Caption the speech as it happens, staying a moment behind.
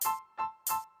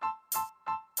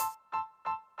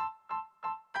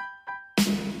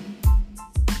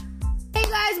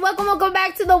welcome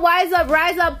back to the Wise Up,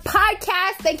 Rise Up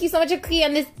podcast. Thank you so much for clicking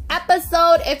on this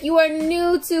episode. If you are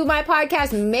new to my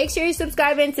podcast, make sure you're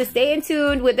subscribing to stay in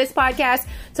tune with this podcast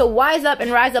to wise up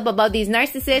and rise up above these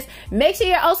narcissists. Make sure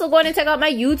you're also going to check out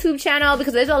my YouTube channel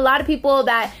because there's a lot of people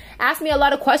that ask me a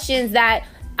lot of questions that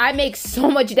I make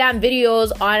so much damn videos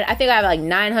on. I think I have like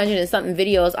 900 and something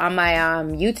videos on my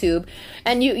YouTube.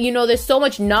 And you know, there's so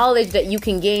much knowledge that you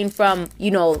can gain from,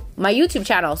 you know, my YouTube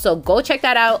channel. So go check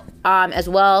that out as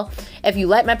well. If you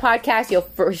like my podcast, you'll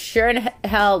for sure in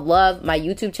hell love my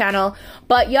YouTube channel.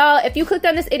 But y'all, if you clicked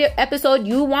on this episode,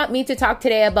 you want me to talk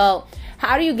today about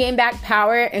how do you gain back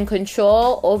power and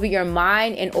control over your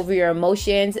mind and over your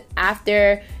emotions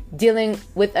after dealing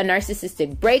with a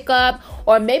narcissistic breakup.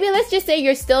 Or maybe let's just say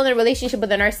you're still in a relationship with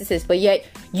a narcissist, but yet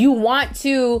you want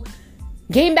to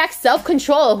gain back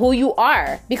self-control of who you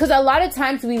are. Because a lot of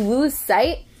times we lose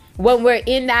sight when we're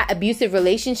in that abusive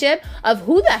relationship of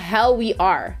who the hell we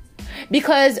are.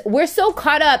 Because we're so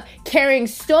caught up caring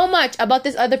so much about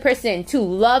this other person to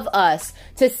love us,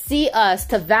 to see us,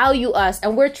 to value us.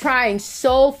 And we're trying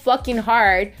so fucking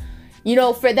hard, you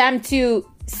know, for them to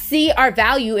see our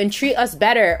value and treat us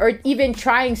better, or even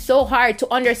trying so hard to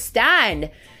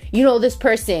understand, you know, this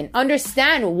person,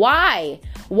 understand why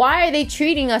are they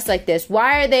treating us like this?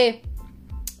 Why are they,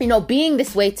 you know, being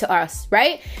this way to us,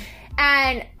 right?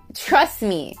 And trust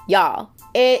me, y'all,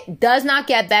 it does not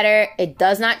get better. It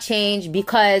does not change,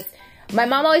 because my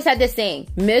mom always had this saying,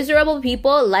 miserable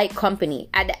people like company.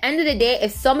 At the end of the day,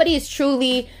 if somebody is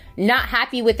truly not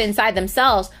happy with inside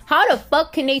themselves, how the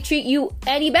fuck can they treat you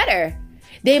any better?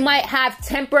 They might have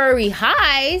temporary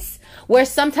highs where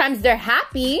sometimes they're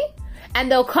happy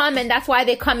and they'll come, and that's why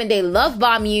they come and they love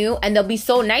bomb you and they'll be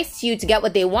so nice to you to get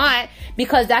what they want,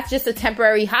 because that's just a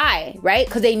temporary high, right?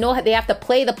 Because they know they have to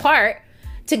play the part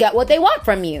to get what they want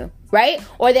from you, right?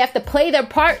 Or they have to play their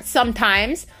part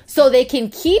sometimes so they can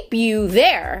keep you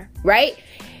there, right?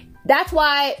 That's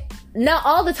why not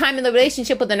all the time in the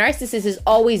relationship with a narcissist is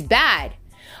always bad.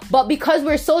 But because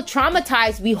we're so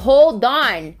traumatized, we hold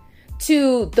on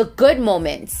to the good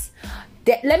moments.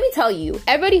 Let me tell you,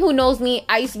 everybody who knows me,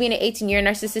 I used to be in an 18-year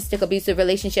narcissistic abusive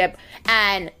relationship,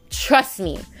 and trust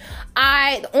me,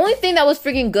 the only thing that was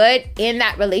freaking good in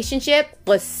that relationship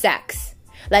was sex.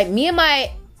 Like me and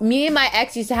my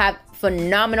ex used to have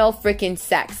phenomenal freaking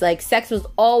sex. Like sex was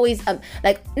always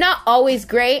like not always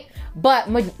great, but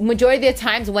majority of the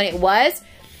times when it was,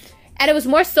 and it was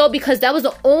more so because that was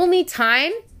the only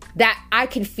time that I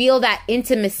could feel that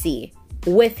intimacy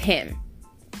with him.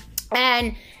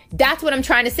 And that's what I'm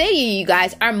trying to say to you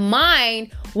guys. Our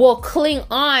mind will cling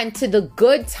on to the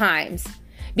good times,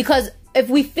 because if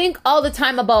we think all the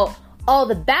time about all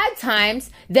the bad times,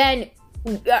 then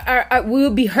we will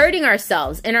be hurting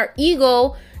ourselves, and our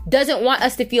ego doesn't want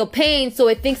us to feel pain, so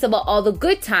it thinks about all the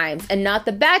good times and not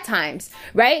the bad times,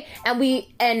 right? And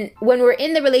when we're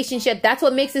in the relationship, that's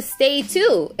what makes us stay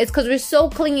too. It's because we're so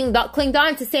clinged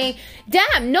on to saying,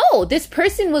 damn, no, this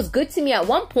person was good to me at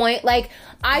one point, like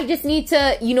I just need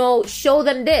to, you know, show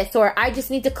them this, or I just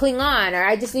need to cling on, or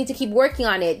I just need to keep working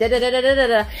on it,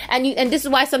 and this is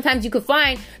why sometimes you could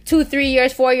find 2, 3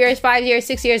 years, 4 years, 5 years,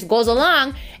 6 years goes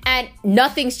along and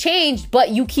nothing's changed, but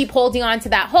you keep holding on to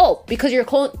that hope because you're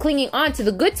clinging on to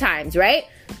the good times, right?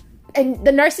 And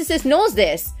the narcissist knows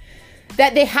this,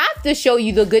 that they have to show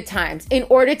you the good times in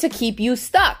order to keep you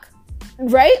stuck,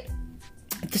 right?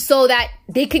 So that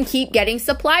they can keep getting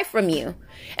supply from you.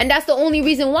 And that's the only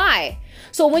reason why.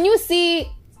 So when you see,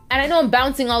 and I know I'm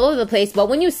bouncing all over the place, but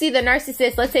when you see the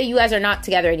narcissist, let's say you guys are not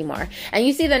together anymore, and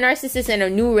you see the narcissist in a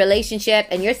new relationship,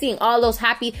 and you're seeing all those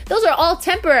happy, those are all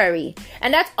temporary.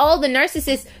 And that's all the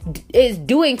narcissist is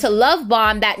doing, to love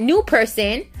bomb that new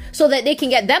person so that they can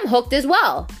get them hooked as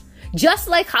well. Just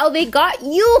like how they got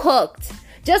you hooked.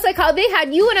 Just like how they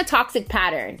had you in a toxic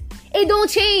pattern. It don't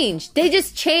change. They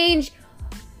just change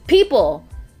people.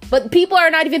 But people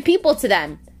are not even people to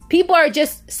them. People are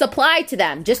just supplied to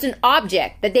them, just an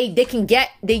object that they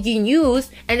can use,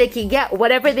 and they can get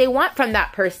whatever they want from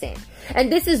that person.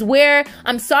 And this is where,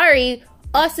 I'm sorry,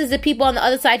 us as the people on the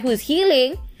other side who is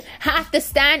healing have to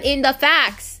stand in the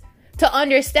facts to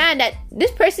understand that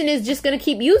this person is just going to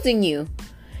keep using you.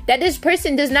 That this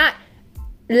person does not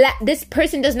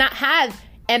have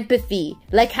empathy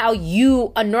like how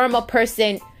you, a normal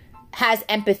person, has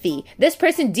empathy. This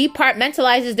person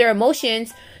departmentalizes their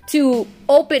emotions to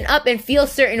open up and feel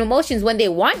certain emotions when they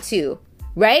want to,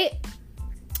 right?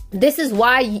 This is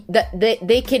why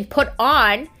they can put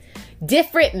on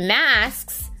different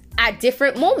masks at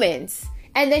different moments.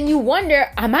 And then you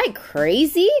wonder, am I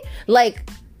crazy? Like,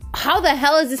 how the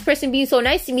hell is this person being so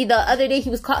nice to me? The other day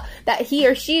he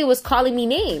or she was calling me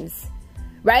names,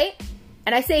 right?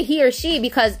 And I say he or she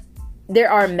because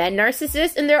there are men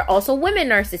narcissists and there are also women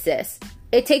narcissists.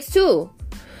 It takes two.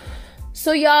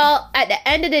 So y'all, at the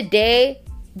end of the day,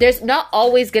 there's not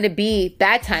always going to be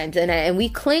bad times. And we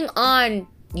cling on,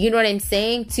 you know what I'm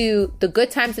saying, to the good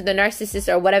times of the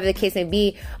narcissist or whatever the case may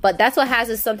be. But that's what has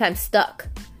us sometimes stuck,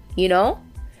 you know?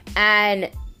 And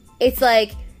it's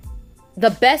like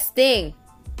the best thing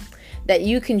that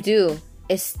you can do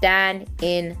is stand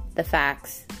in the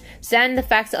facts. Stand in the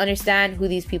facts to understand who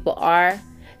these people are.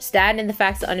 Stand in the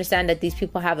facts to understand that these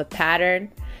people have a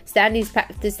pattern. Stand in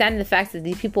the facts that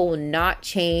these people will not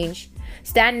change.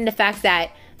 Stand in the facts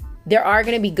that there are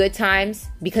going to be good times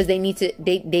because they need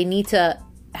to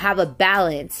have a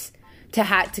balance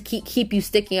to keep you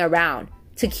sticking around,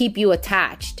 to keep you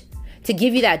attached, to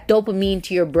give you that dopamine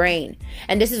to your brain.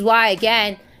 And this is why,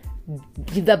 again,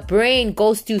 the brain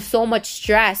goes through so much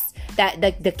stress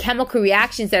that the chemical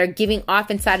reactions that are giving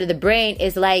off inside of the brain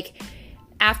is like,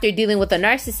 after dealing with a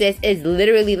narcissist, is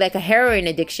literally like a heroin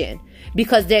addiction,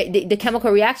 because the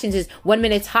chemical reactions is 1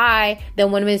 minute it's high,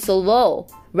 then 1 minute so low,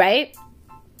 right?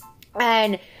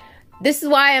 And this is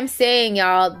why I'm saying,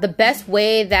 y'all, the best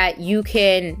way that you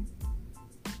can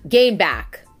gain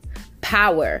back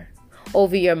power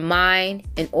over your mind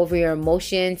and over your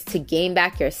emotions, to gain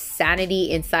back your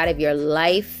sanity inside of your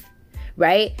life,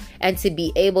 right? And to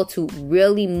be able to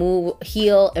really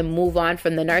heal and move on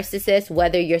from the narcissist,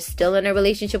 whether you're still in a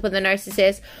relationship with a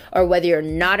narcissist or whether you're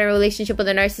not in a relationship with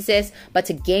a narcissist, but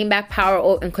to gain back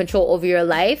power and control over your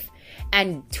life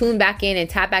and tune back in and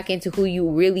tap back into who you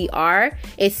really are,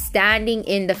 is standing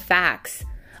in the facts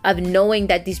of knowing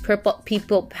that these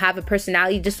people have a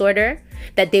personality disorder,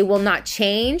 that they will not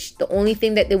change. The only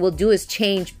thing that they will do is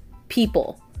change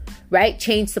people, right?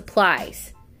 Change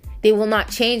supplies. They will not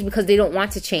change because they don't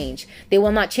want to change. They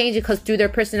will not change because through their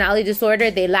personality disorder,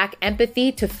 they lack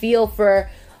empathy to feel for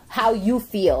how you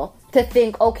feel, to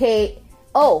think, okay,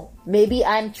 oh, maybe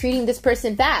I'm treating this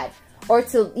person bad, or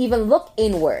to even look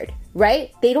inward,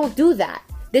 right? They don't do that.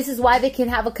 This is why they can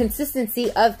have a consistency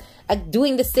of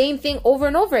doing the same thing over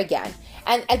and over again.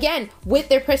 And again, with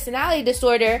their personality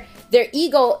disorder, their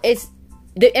ego is,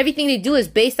 everything they do is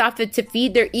based off of to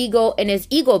feed their ego, and is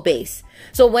ego based.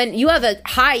 So when you have a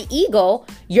high ego,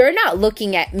 you're not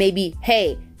looking at maybe,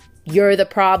 hey, you're the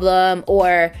problem,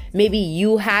 or maybe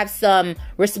you have some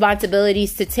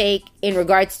responsibilities to take in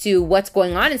regards to what's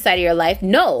going on inside of your life.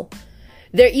 No,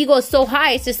 their ego is so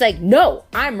high, it's just like, no,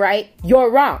 I'm right,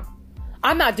 you're wrong.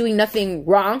 I'm not doing nothing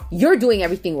wrong, you're doing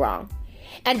everything wrong.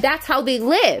 And that's how they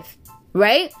live,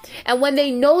 right? And when they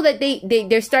know that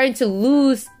they're starting to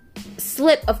lose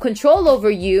slip of control over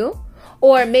you,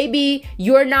 or maybe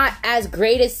you're not as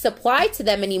great as supply to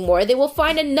them anymore, they will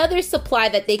find another supply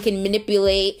that they can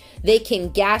manipulate, they can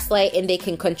gaslight, and they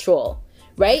can control,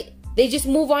 right? They just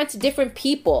move on to different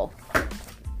people.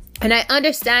 And I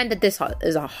understand that this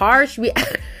is a harsh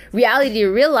reality to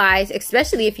realize,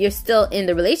 especially if you're still in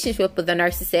the relationship with a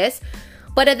narcissist.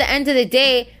 But at the end of the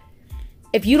day,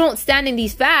 if you don't stand in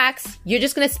these facts, you're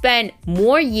just going to spend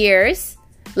more years,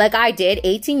 like I did,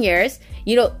 18 years,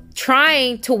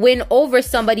 trying to win over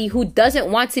somebody who doesn't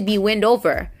want to be won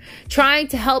over. Trying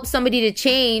to help somebody to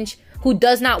change who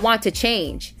does not want to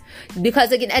change.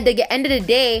 Because again, at the end of the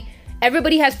day,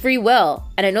 everybody has free will.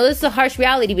 And I know this is a harsh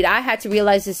reality, but I had to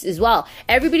realize this as well.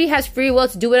 Everybody has free will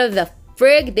to do whatever the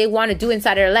frig they want to do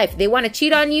inside of their life. If they want to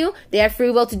cheat on you, they have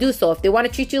free will to do so. If they want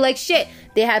to treat you like shit,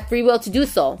 they have free will to do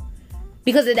so.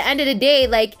 Because at the end of the day,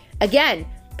 like, again,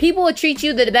 people will treat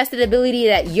you to the best of the ability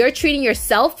that you're treating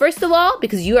yourself, first of all,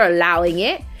 because you are allowing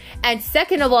it. And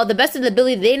second of all, the best of the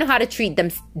ability they know how to treat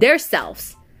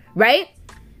themselves, right?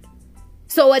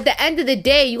 So at the end of the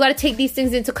day, you got to take these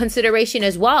things into consideration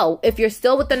as well. If you're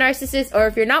still with the narcissist, or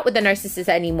if you're not with the narcissist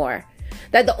anymore,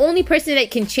 that the only person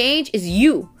that can change is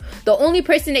you. The only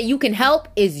person that you can help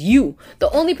is you.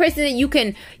 The only person that you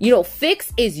can,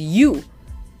 fix is you.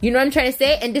 You know what I'm trying to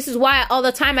say? And this is why all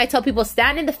the time I tell people,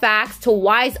 stand in the facts to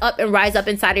wise up and rise up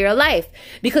inside of your life.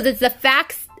 Because it's the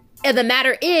facts, and the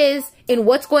matter is in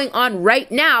what's going on right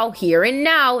now, here and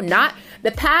now. Not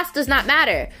the past does not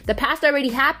matter. The past already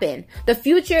happened. The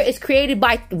future is created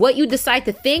by what you decide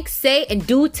to think, say, and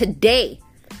do today.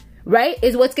 Right?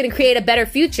 Is what's going to create a better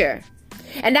future.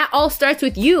 And that all starts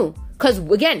with you. Because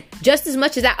again, just as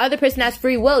much as that other person has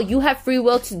free will, you have free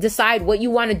will to decide what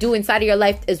you want to do inside of your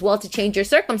life as well, to change your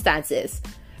circumstances,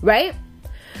 right?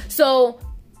 So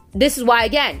this is why,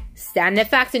 again, stand in the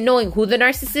facts and knowing who the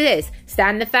narcissist is.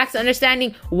 Stand in the facts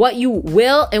understanding what you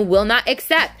will and will not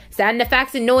accept. Stand in the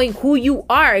facts and knowing who you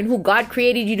are and who God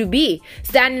created you to be.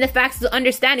 Stand in the facts of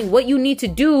understanding what you need to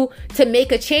do to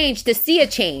make a change, to see a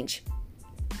change,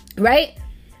 right?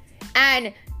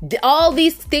 And all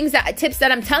these tips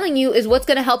that I'm telling you is what's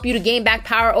going to help you to gain back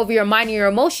power over your mind and your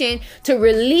emotion, to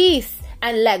release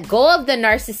and let go of the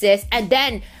narcissist. And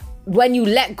then when you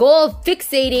let go of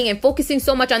fixating and focusing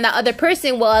so much on that other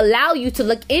person, will allow you to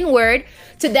look inward,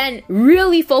 to then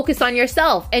really focus on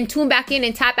yourself and tune back in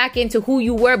and tap back into who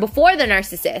you were before the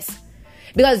narcissist.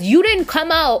 Because you didn't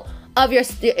come out of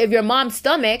your mom's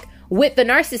stomach with the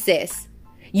narcissist.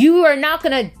 You are not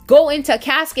going to go into a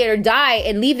casket or die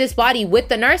and leave this body with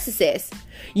the narcissist.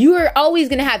 You are always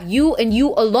going to have you and you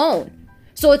alone.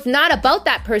 So it's not about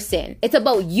that person. It's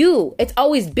about you. It's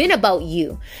always been about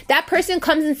you. That person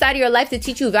comes inside of your life to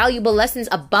teach you valuable lessons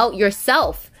about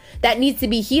yourself that needs to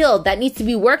be healed, that needs to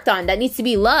be worked on, that needs to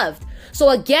be loved. So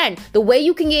again, the way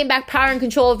you can gain back power and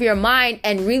control over your mind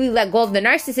and really let go of the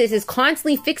narcissist is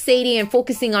constantly fixating and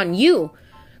focusing on you.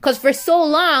 Because for so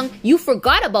long, you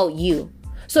forgot about you.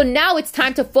 So now it's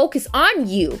time to focus on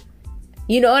you.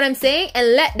 You know what I'm saying?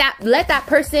 And let that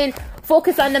person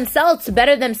focus on themselves to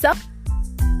better themselves.